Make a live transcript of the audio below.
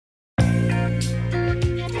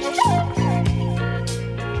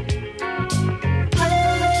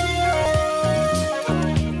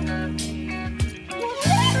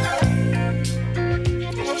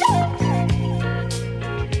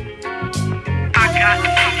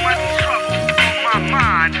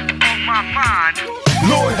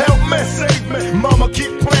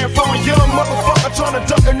motherfucker trying to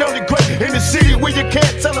duck an early grave in the city where you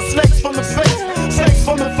can't tell the snakes from the face, snakes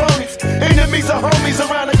from the phonies. Enemies are homies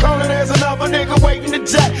around the corner. There's another nigga waiting to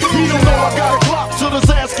jack. He don't know I got a clock till his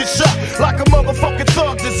ass gets shot like a motherfucking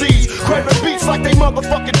thug disease. Craving beats like they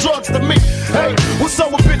motherfucking drugs to me. Hey, what's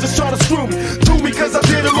up with bitches trying to screw me? Do me cause I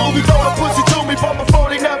did a movie, throw a pussy to me, but before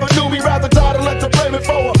they never knew me, rather die than let to blame it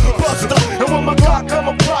for a buster. And when my Glock come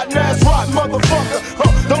a plotting ass rotten motherfucker,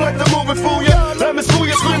 don't let the movie fool ya. Let me school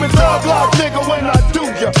ya, screaming thug life, nigga, when I do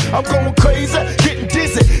ya. I'm going crazy, getting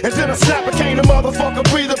dizzy, and then I snap and can't a motherfucker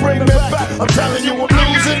breathe, bring me back. I'm telling you, I'm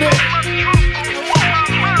losing it.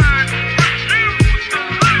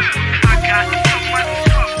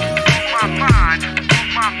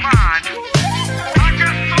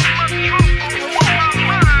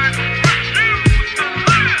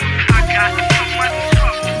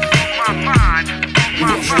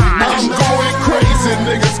 I'm going crazy,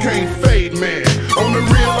 niggas can't fade me. On the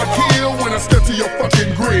real, I kill when I step to your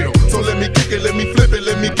fucking grill. So let me kick it, let me flip it,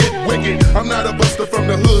 let me get wicked. I'm not a buster from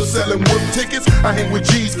the hood selling whoop tickets. I hang with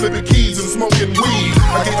G's, flipping keys and smoking weed.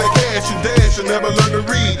 I get that cash and dash and never learn to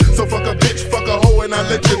read. So fuck a bitch, fuck a hoe, and I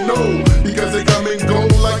let you know. Because they come and go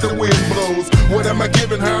like the wind blows. What am I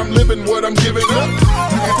giving, how I'm living, what I'm giving up?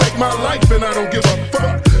 You can take my life and I don't give a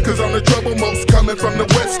fuck. Cause I'm the trouble most coming from the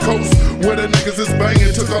West Coast, where the niggas is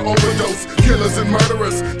banging, took an overdose. Killers and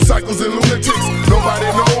murderers, psychos and lunatics. Nobody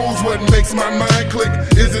knows what makes my mind click.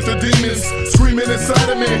 Is it the demons screaming inside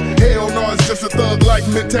of me? Hell no, it's just a thug-like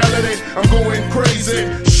mentality. I'm going crazy,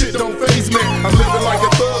 shit don't faze me. I'm living like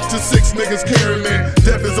a thug till 6 niggas carry me.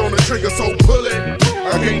 Death is on the trigger, so pull it.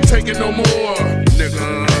 I can't take it no more,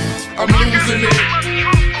 nigga. I'm losing it.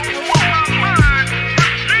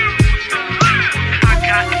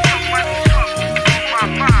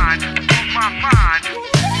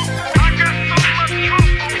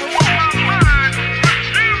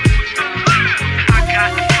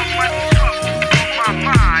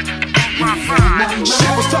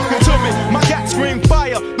 Shit was talking to me, my gat screamed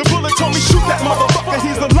fire. The bullet told me shoot that motherfucker,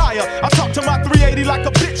 he's a liar. I talk to my 380 like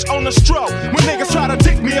a bitch on a stroll. When niggas try to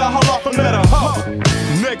dick me, I haul off and let her hoe.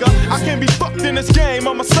 Nigga, I can't be fucked in this game,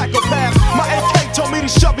 I'm a psychopath. My AK told me to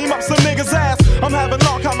shove him up some nigga's ass. I'm having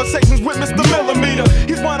long conversations with Mr. Millimeter.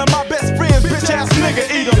 He's one of my best friends, bitch ass nigga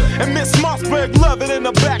eater. And Miss Mossberg love it in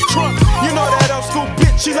the back trunk. You know that old school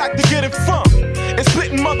bitch, she like to get it funk. And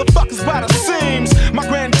splitting motherfuckers by the seams. My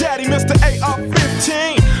granddaddy, Mr.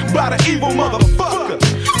 AR-15, by the evil motherfucker.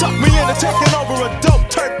 Talked me into taking over a dope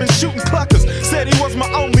turf and shooting cluckers. Said he was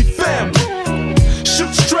my only family.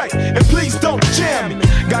 Shoot straight and please don't jam me.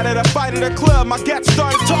 Got at a fight at a club, my gat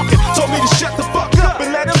started talking. Told me to shut the fuck up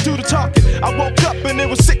and let him do the talking. I woke up and it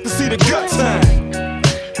was sick to see the guts hang.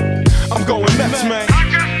 I'm going nuts, man.